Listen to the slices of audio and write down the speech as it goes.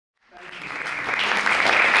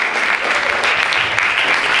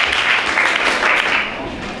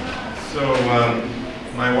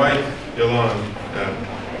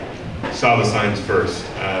saw the signs first.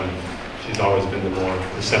 She's always been the more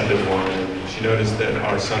receptive one, and she noticed that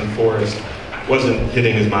our son Forrest wasn't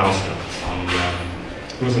hitting his milestones.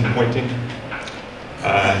 He wasn't pointing.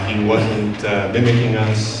 He wasn't mimicking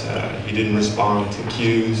us. He didn't respond to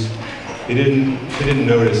cues. He didn't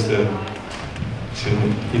notice the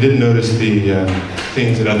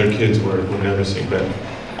things that other kids were noticing, but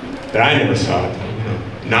I never saw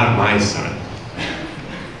it. Not my son.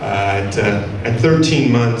 At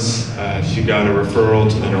 13 months, she got a referral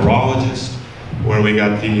to the neurologist, where we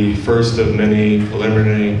got the first of many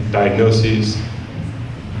preliminary diagnoses.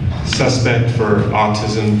 Suspect for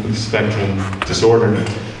autism spectrum disorder.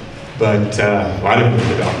 But I didn't go to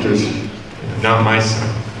the doctors. Not my son.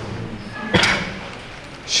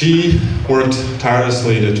 She worked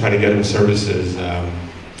tirelessly to try to get him services,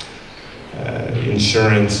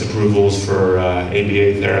 insurance approvals for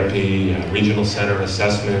ABA therapy, regional center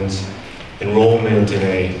assessments, enrollment in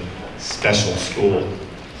a special school.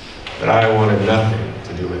 But I wanted nothing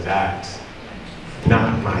to do with that.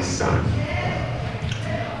 Not my son.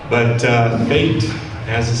 But fate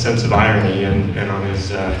has a sense of irony, and on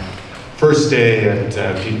his first day at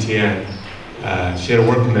PTN, she had a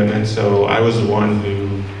work commitment, so I was the one who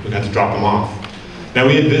got to drop him off. Now,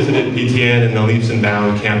 we had visited PTN and the Leaps and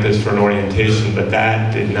Bounds campus for an orientation, but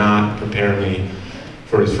that did not prepare me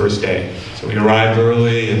for his first day. So we arrived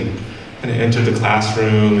early and entered the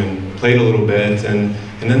classroom and played a little bit, and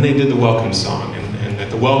then they did the welcome song. And at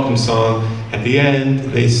the welcome song, at the end,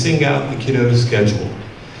 they sing out the kiddo's schedule.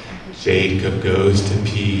 Jacob goes to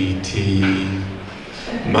PT,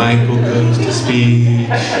 Michael goes to speech,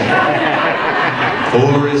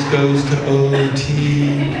 Forrest goes to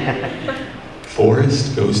OT.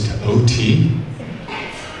 Forrest goes to OT?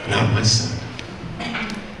 Not my son.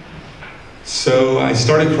 So I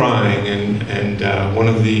started crying, and one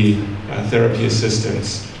of the therapy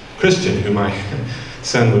assistants, Christian, who my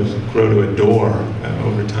son would grow to adore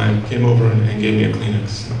over time, came over and gave me a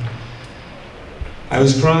Kleenex. I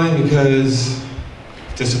was crying because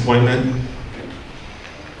disappointment,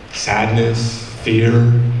 sadness,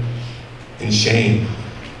 fear, and shame.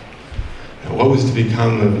 What was to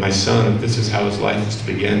become of my son if this is how his life was to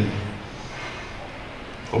begin?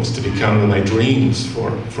 What was to become of my dreams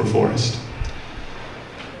for Forrest?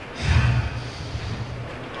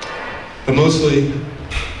 But mostly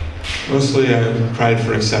I cried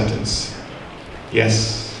for acceptance.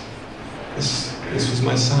 Yes, this was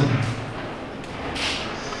my son.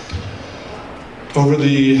 Over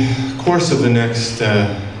the course of the next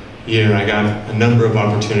year, I got a number of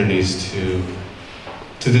opportunities to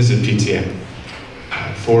visit PTN.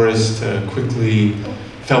 Forrest quickly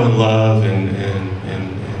fell in love and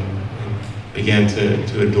began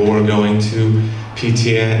to adore going to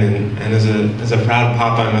PTN. And as a proud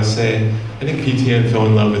papa, I must say, I think PTN fell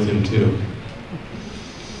in love with him too.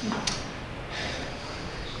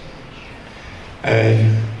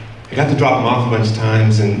 I got to drop him off a bunch of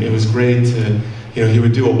times, and it was great to, he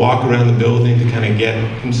would do a walk around the building to kind of get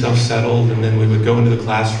himself settled, and then we would go into the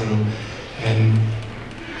classroom, and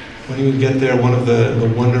when he would get there, one of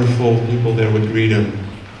the wonderful people there would greet him.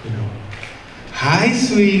 Hi,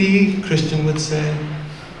 sweetie, Christian would say.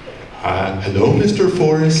 Hello, Mr.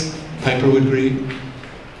 Forrest, Piper would greet.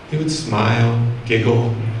 He would smile,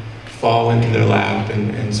 giggle, fall into their lap,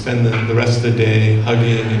 and spend the rest of the day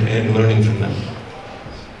hugging and learning from them.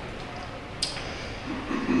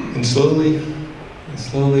 And slowly,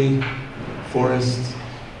 Forrest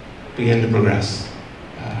began to progress.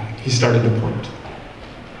 He started to point.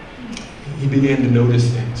 He began to notice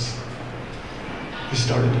things. He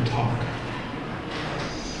started to talk.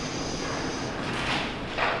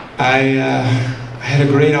 I had a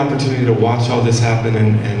great opportunity to watch all this happen,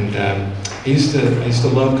 and I used to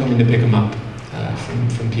love coming to pick him up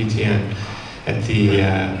from PTN. At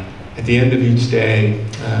the end of each day,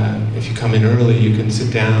 if you come in early, you can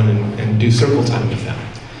sit down and do circle time with them.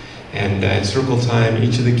 And at circle time,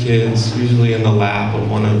 each of the kids, usually in the lap of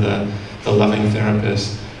one of the loving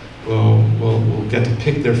therapists, will get to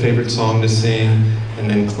pick their favorite song to sing and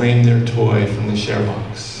then claim their toy from the share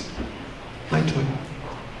box. My toy.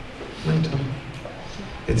 My toy.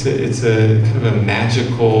 It's a kind of a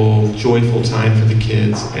magical, joyful time for the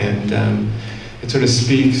kids, and it sort of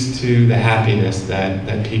speaks to the happiness that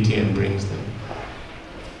PTN brings them.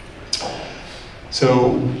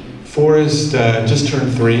 So Forrest just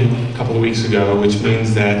turned 3 a couple of weeks ago, which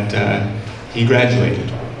means that he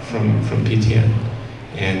graduated from PTN.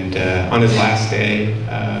 And on his last day,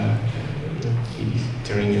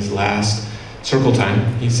 during his last circle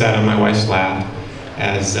time, he sat on my wife's lap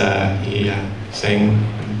as he sang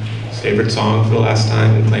his favorite song for the last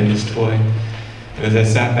time and claimed his toy. And as I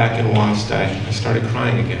sat back and watched, I started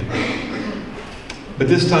crying again. But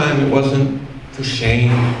this time it wasn't for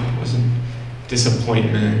shame, it wasn't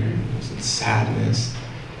disappointment, it wasn't sadness.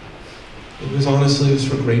 It was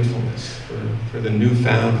for gratefulness, for the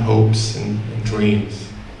newfound hopes and dreams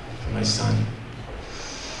for my son.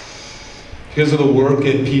 Because of the work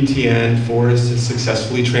at PTN, Forrest has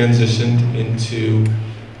successfully transitioned into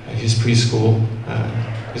his preschool,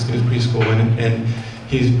 and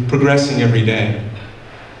he's progressing every day.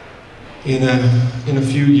 In a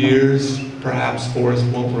few years, perhaps Forrest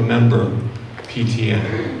won't remember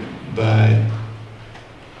PTN, but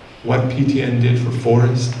what PTN did for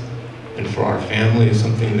Forrest and for our family is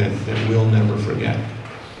something that we'll never forget.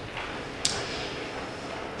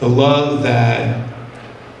 The love that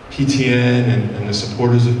PTN and the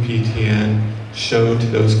supporters of PTN showed to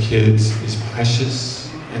those kids is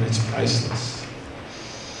precious and it's priceless.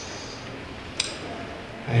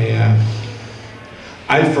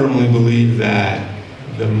 I firmly believe that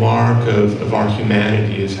the mark of our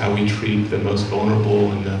humanity is how we treat the most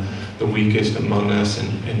vulnerable and the weakest among us,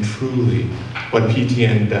 and truly what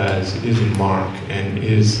PTN does is a mark and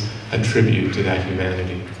is a tribute to that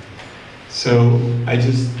humanity. So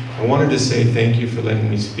I wanted to say thank you for letting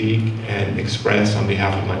me speak and express on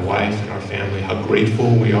behalf of my wife and our family how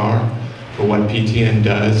grateful we are for what PTN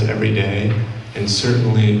does every day, and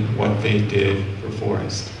certainly what they did for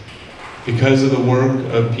Forrest. Because of the work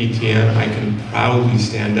of PTN, I can proudly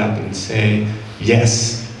stand up and say,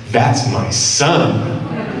 yes, that's my son.